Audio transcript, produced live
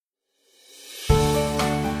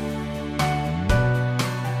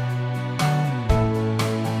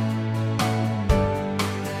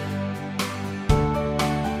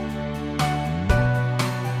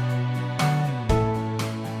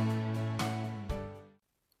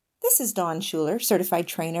This is Dawn Schuler, certified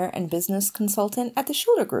trainer and business consultant at the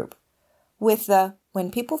Schuler Group, with the When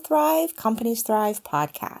People Thrive, Companies Thrive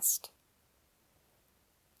podcast.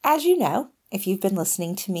 As you know, if you've been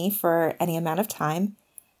listening to me for any amount of time,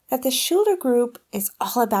 that the Schuler Group is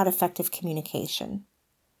all about effective communication,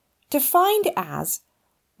 defined as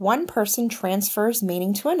one person transfers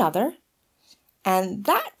meaning to another, and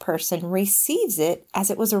that person receives it as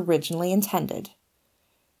it was originally intended,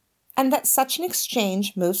 and that such an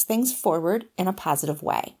exchange moves things forward in a positive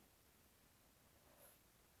way.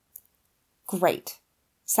 Great.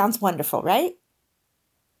 Sounds wonderful, right?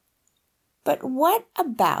 But what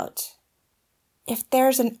about if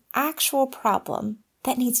there's an actual problem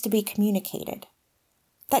that needs to be communicated,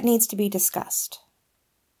 that needs to be discussed?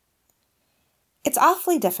 It's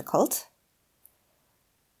awfully difficult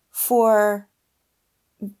for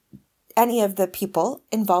any of the people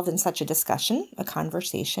involved in such a discussion, a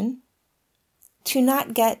conversation, to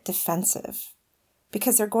not get defensive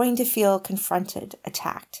because they're going to feel confronted,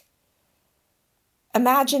 attacked.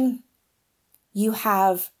 Imagine you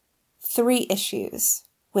have 3 issues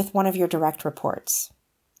with one of your direct reports.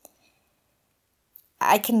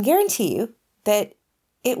 I can guarantee you that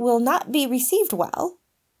it will not be received well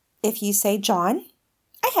if you say, "John,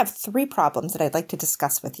 I have 3 problems that I'd like to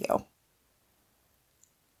discuss with you."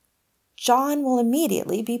 John will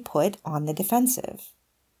immediately be put on the defensive.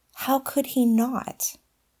 How could he not?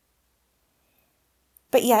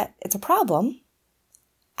 But yet, it's a problem,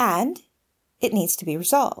 and it needs to be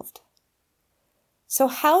resolved. So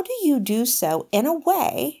how do you do so in a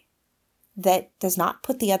way that does not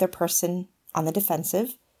put the other person on the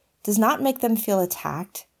defensive, does not make them feel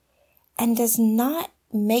attacked, and does not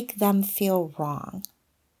make them feel wrong?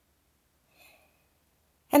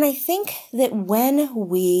 And I think that when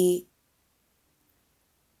we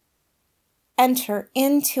enter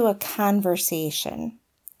into a conversation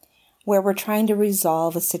where we're trying to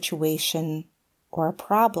resolve a situation or a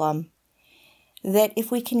problem, that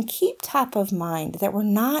if we can keep top of mind that we're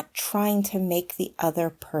not trying to make the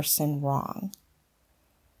other person wrong.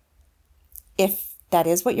 If that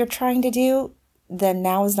is what you're trying to do, then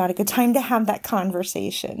now is not a good time to have that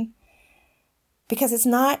conversation. Because it's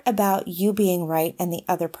not about you being right and the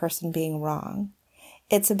other person being wrong.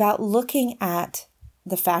 It's about looking at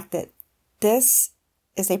the fact that this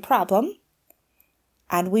is a problem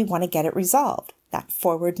and we want to get it resolved. That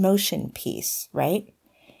forward motion piece, right?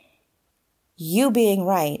 You being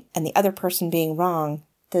right and the other person being wrong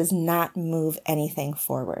does not move anything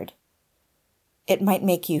forward. It might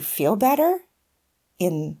make you feel better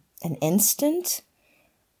in an instant,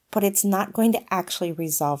 but it's not going to actually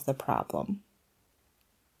resolve the problem.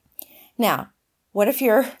 Now, what if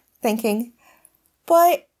you're thinking,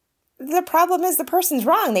 but the problem is the person's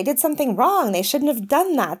wrong. They did something wrong. They shouldn't have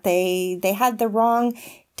done that. They had the wrong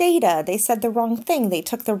data. They said the wrong thing. They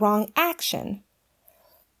took the wrong action.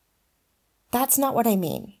 That's not what I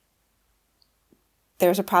mean.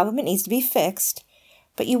 There's a problem. It needs to be fixed,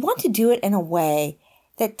 but you want to do it in a way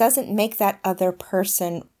that doesn't make that other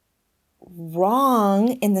person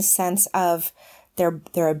wrong in the sense of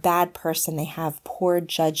they're a bad person. They have poor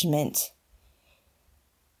judgment.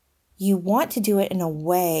 You want to do it in a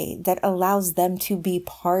way that allows them to be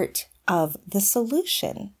part of the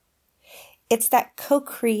solution. It's that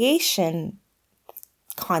co-creation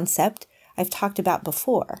concept I've talked about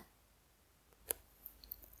before.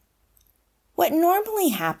 What normally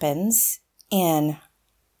happens in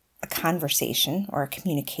a conversation or a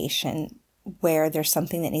communication where there's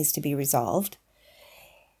something that needs to be resolved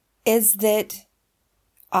is that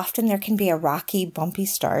often there can be a rocky, bumpy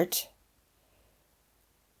start.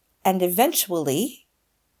 And eventually,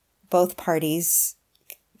 both parties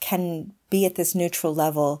can be at this neutral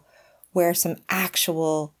level where some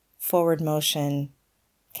actual forward motion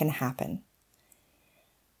can happen.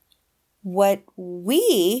 What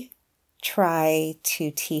we try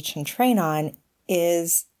to teach and train on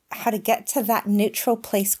is how to get to that neutral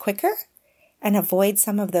place quicker and avoid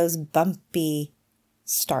some of those bumpy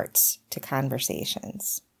starts to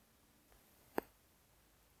conversations.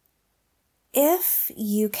 If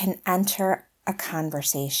you can enter a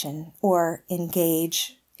conversation or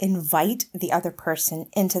invite the other person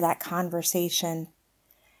into that conversation,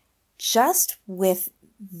 just with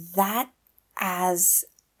that as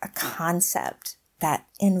a concept, that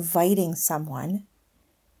inviting someone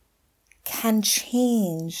can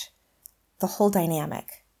change the whole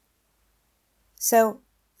dynamic. So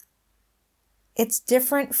it's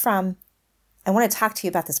different from, I want to talk to you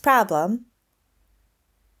about this problem.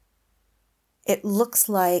 It looks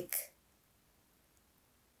like,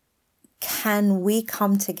 can we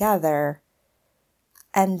come together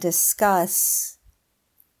and discuss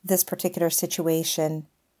this particular situation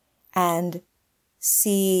and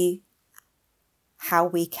see how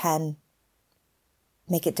we can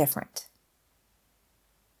make it different.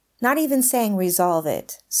 Not even saying resolve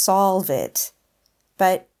it, solve it,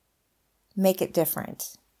 but make it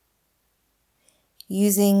different.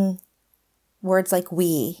 Using words like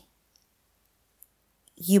we.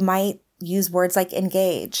 You might use words like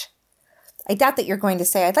engage. I doubt that you're going to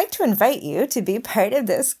say, I'd like to invite you to be part of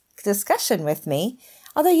this discussion with me,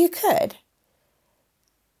 although you could.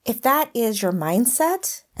 If that is your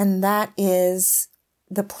mindset and that is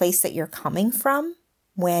the place that you're coming from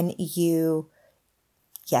when you,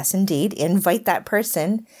 yes, indeed, invite that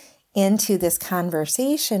person into this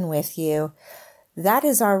conversation with you, that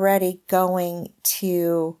is already going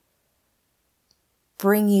to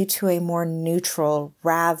bring you to a more neutral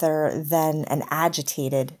rather than an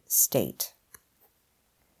agitated state.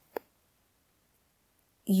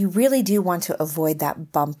 You really do want to avoid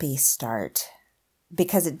that bumpy start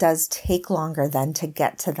because it does take longer then to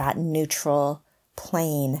get to that neutral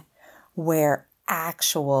plane where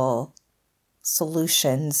actual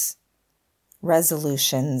solutions,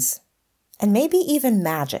 resolutions, and maybe even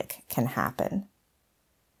magic can happen.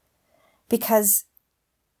 Because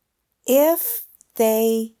if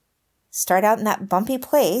they start out in that bumpy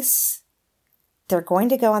place, they're going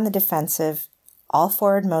to go on the defensive. All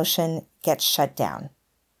forward motion gets shut down.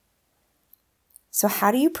 So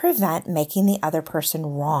how do you prevent making the other person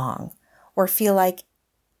wrong or feel like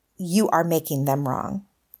you are making them wrong?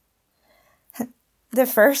 The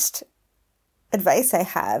first advice I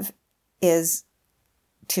have is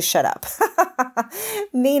to shut up.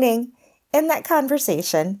 Meaning, in that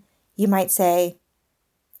conversation, you might say,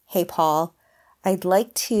 hey, Paul, I'd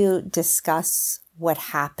like to discuss what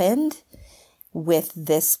happened with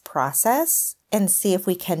this process and see if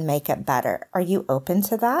we can make it better. Are you open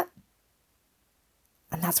to that?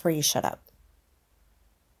 And that's where you shut up.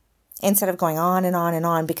 Instead of going on and on and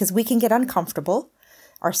on, because we can get uncomfortable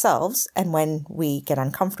ourselves. And when we get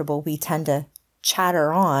uncomfortable, we tend to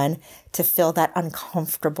chatter on to fill that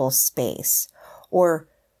uncomfortable space. Or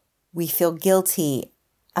we feel guilty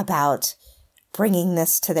about bringing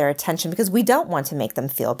this to their attention because we don't want to make them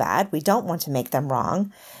feel bad. We don't want to make them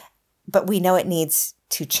wrong, but we know it needs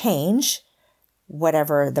to change.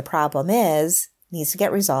 Whatever the problem is, needs to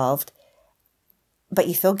get resolved, but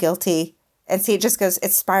you feel guilty. And see, it just goes,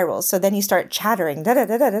 it spirals. So then you start chattering, da da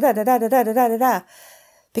da da da da da da da da da da,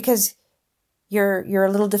 because you're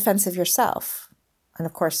a little defensive yourself. And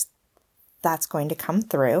of course, that's going to come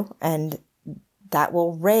through and that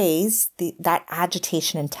will raise that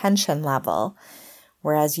agitation and tension level,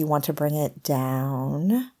 whereas you want to bring it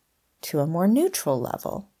down to a more neutral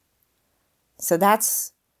level. So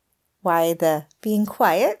that's why the being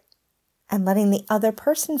quiet and letting the other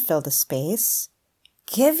person fill the space,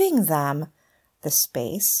 giving them the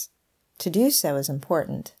space to do so is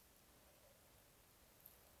important.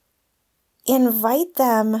 Invite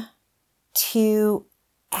them to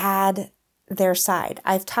add their side.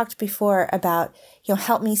 I've talked before about,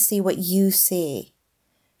 help me see what you see.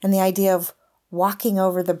 And the idea of walking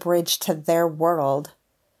over the bridge to their world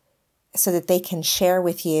so that they can share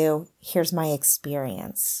with you, here's my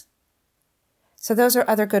experience. So those are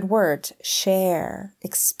other good words. Share,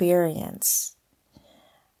 experience.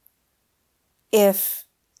 If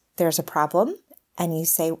there's a problem and you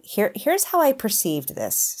say, here's how I perceived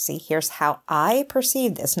this. See, here's how I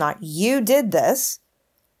perceived this, not you did this.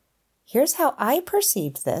 Here's how I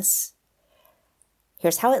perceived this.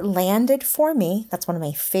 Here's how it landed for me. That's one of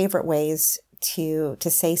my favorite ways to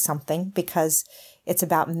say something because it's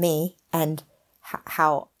about me and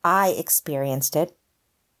how I experienced it.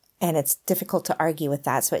 And it's difficult to argue with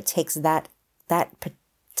that. So it takes that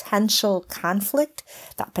potential conflict,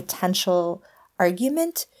 that potential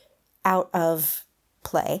argument out of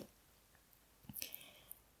play.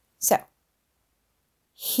 So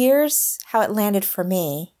here's how it landed for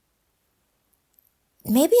me.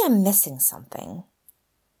 Maybe I'm missing something.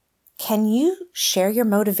 Can you share your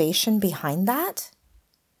motivation behind that?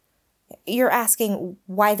 You're asking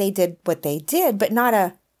why they did what they did, but not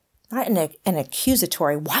an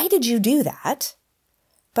accusatory, why did you do that?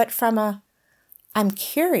 But from I'm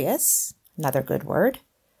curious, another good word,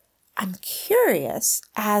 I'm curious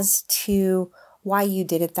as to why you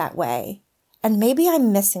did it that way. And maybe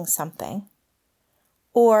I'm missing something.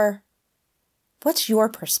 Or what's your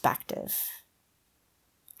perspective?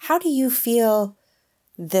 How do you feel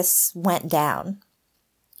this went down?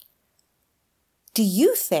 Do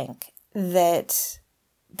you think that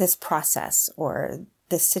this process or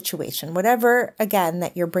this situation, whatever, again,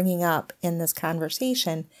 that you're bringing up in this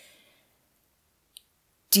conversation,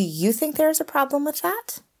 do you think there's a problem with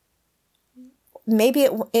that? maybe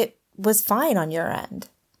it was fine on your end.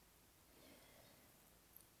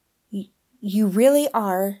 You really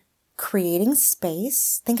are creating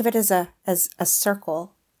space. Think of it as a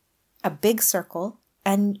circle, a big circle,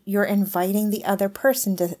 and you're inviting the other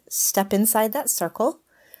person to step inside that circle.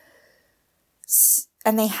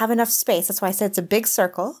 And they have enough space. That's why I said it's a big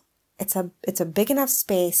circle. It's a big enough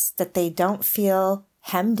space that they don't feel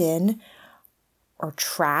hemmed in or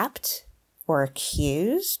trapped or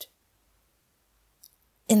accused.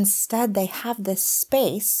 Instead, they have this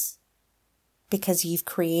space because you've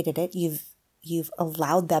created it. You've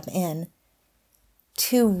allowed them in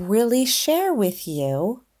to really share with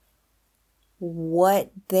you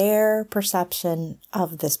what their perception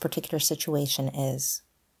of this particular situation is.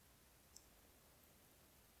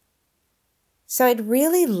 So I'd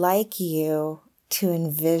really like you to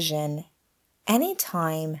envision any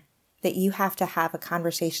time that you have to have a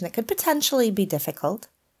conversation that could potentially be difficult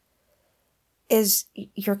is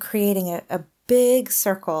you're creating a big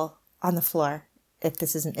circle on the floor. If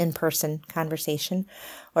this is an in-person conversation,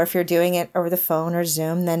 or if you're doing it over the phone or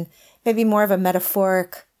Zoom, then maybe more of a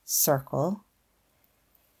metaphoric circle.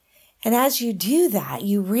 And as you do that,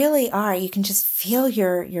 you can just feel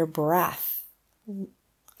your breath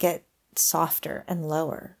get softer and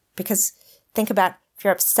lower. Because think about if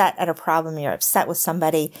you're upset at a problem, you're upset with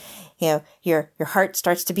somebody, your heart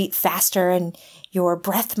starts to beat faster and your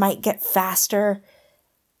breath might get faster.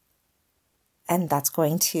 And that's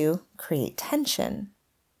going to create tension.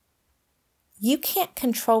 You can't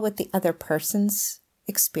control what the other person's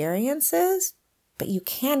experience is, but you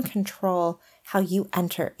can control how you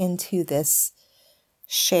enter into this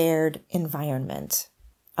shared environment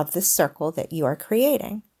of this circle that you are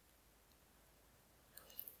creating.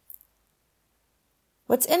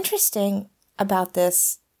 What's interesting about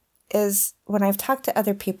this is when I've talked to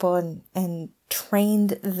other people and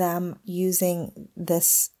trained them using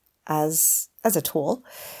this as a tool,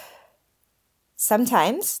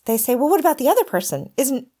 sometimes they say, well, what about the other person?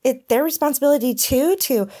 Isn't it their responsibility too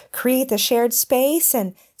to create the shared space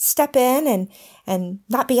and step in and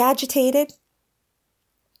not be agitated?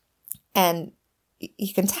 And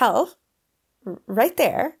you can tell right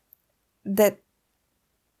there that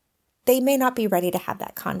they may not be ready to have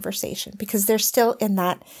that conversation because they're still in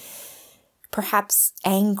that perhaps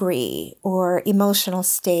angry or emotional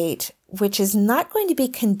state, which is not going to be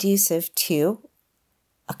conducive to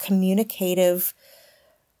a communicative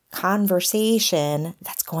conversation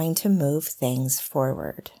that's going to move things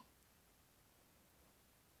forward.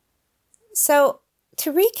 So,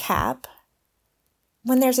 to recap,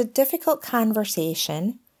 when there's a difficult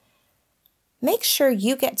conversation, make sure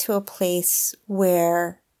you get to a place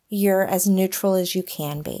where you're as neutral as you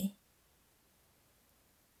can be.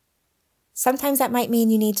 Sometimes that might mean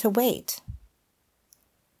you need to wait.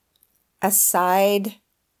 A side,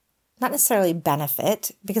 not necessarily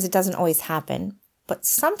benefit, because it doesn't always happen, but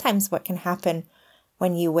sometimes what can happen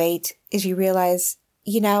when you wait is you realize,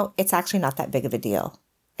 it's actually not that big of a deal.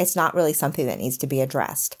 It's not really something that needs to be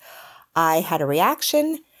addressed. I had a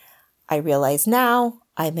reaction. I realize now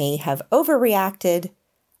I may have overreacted.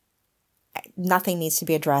 Nothing needs to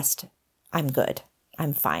be addressed. I'm good.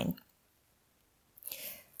 I'm fine.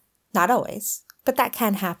 Not always, but that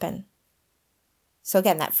can happen. So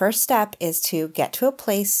again, that first step is to get to a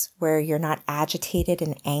place where you're not agitated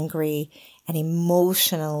and angry and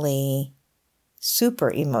emotionally, super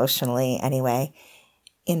emotionally anyway,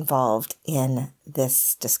 involved in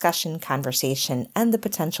this discussion, conversation, and the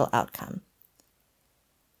potential outcome.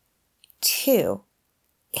 2,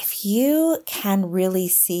 if you can really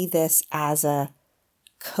see this as a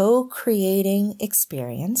co-creating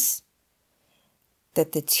experience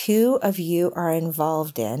that the two of you are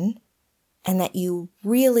involved in, and that you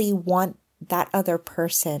really want that other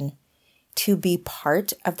person to be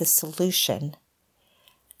part of the solution,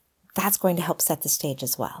 that's going to help set the stage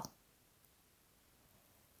as well.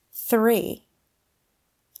 3,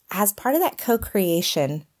 as part of that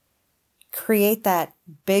co-creation, create that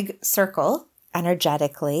big circle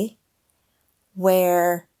energetically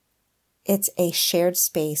where it's a shared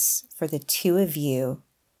space for the two of you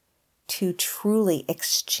to truly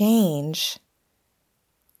exchange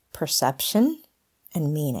perception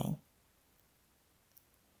and meaning.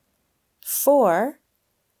 4,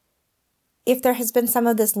 if there has been some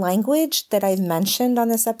of this language that I've mentioned on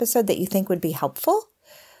this episode that you think would be helpful,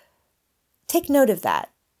 take note of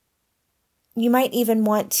that. You might even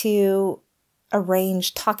want to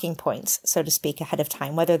arrange talking points, so to speak, ahead of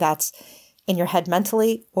time, whether that's in your head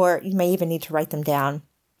mentally, or you may even need to write them down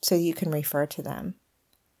so you can refer to them.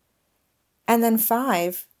 And then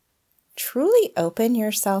 5, truly open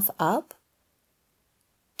yourself up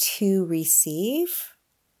to receive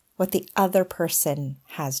what the other person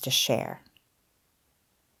has to share.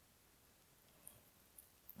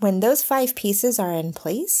 When those 5 pieces are in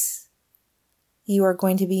place, you are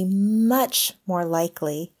going to be much more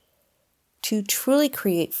likely to truly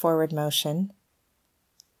create forward motion,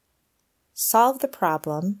 solve the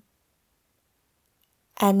problem,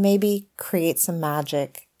 and maybe create some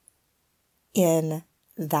magic in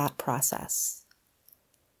that process.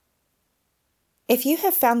 If you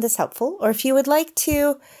have found this helpful, or if you would like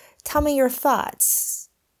to tell me your thoughts,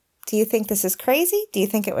 do you think this is crazy? Do you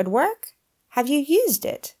think it would work? Have you used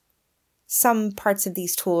it? Some parts of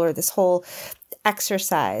these tools or this whole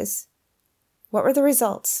exercise. What were the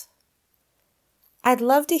results? I'd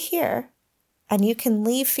love to hear, and you can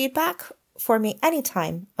leave feedback for me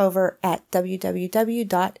anytime over at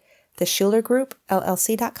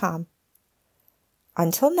www.theschulergroupllc.com.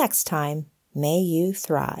 Until next time, may you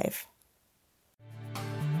thrive.